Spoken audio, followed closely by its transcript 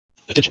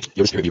Attention,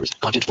 Yoda Spirit viewers.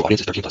 Content for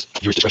audiences 13+.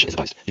 Viewers' discretion is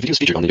advised. The videos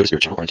featured on the Yoda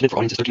Spirit channel are intended for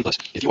audiences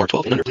 13+. If you are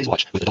 12 and under, please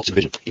watch with adult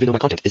supervision. Even though my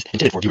content is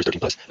intended for viewers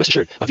 13+, rest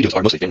assured, my videos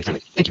are mostly family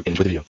friendly. Thank you and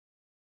enjoy the video.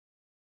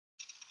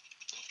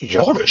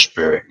 Yoda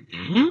Spirit.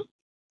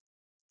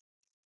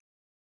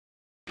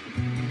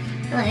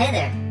 Oh, hey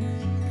there.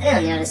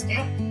 I'm Yoda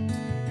Spirit.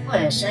 I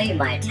wanted to show you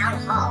my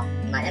town hall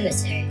and my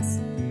emissaries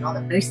and all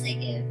the boosts they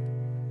give.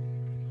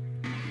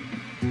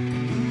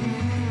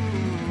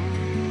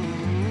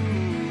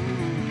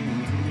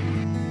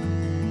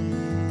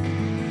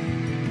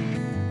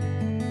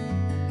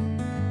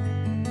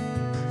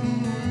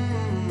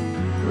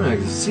 Alright,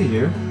 as you see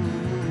here,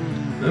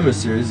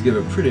 emissaries give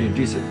a pretty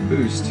decent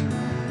boost.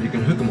 You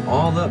can hook them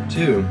all up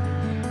too.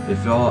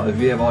 If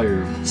you have all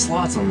your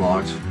slots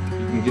unlocked,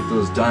 you can get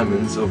those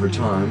diamonds over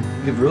time.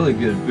 Give a really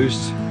good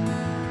boost,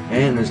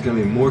 and there's going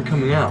to be more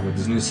coming out with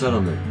this new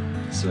settlement,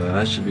 so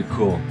that should be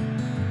cool.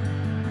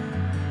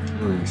 I'm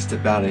going to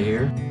step out of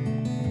here.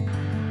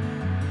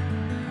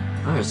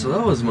 Alright, so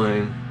that was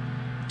my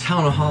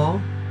town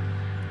hall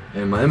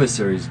and my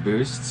emissaries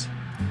boosts.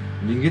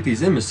 And you can get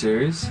these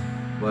emissaries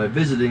by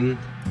visiting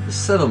the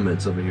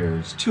settlements over here.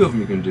 There's 2 of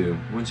them you can do.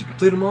 Once you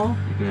complete them all,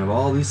 you can have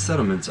all these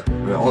settlements,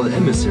 or all the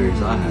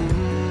emissaries I have.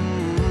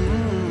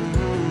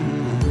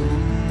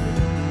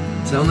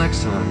 Until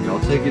next time, y'all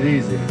take it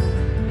easy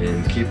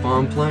and keep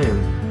on playing.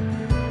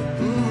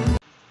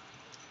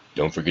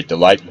 Don't forget to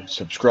like,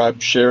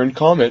 subscribe, share, and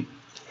comment.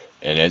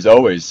 And as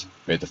always,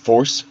 may the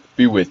Force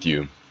be with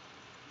you.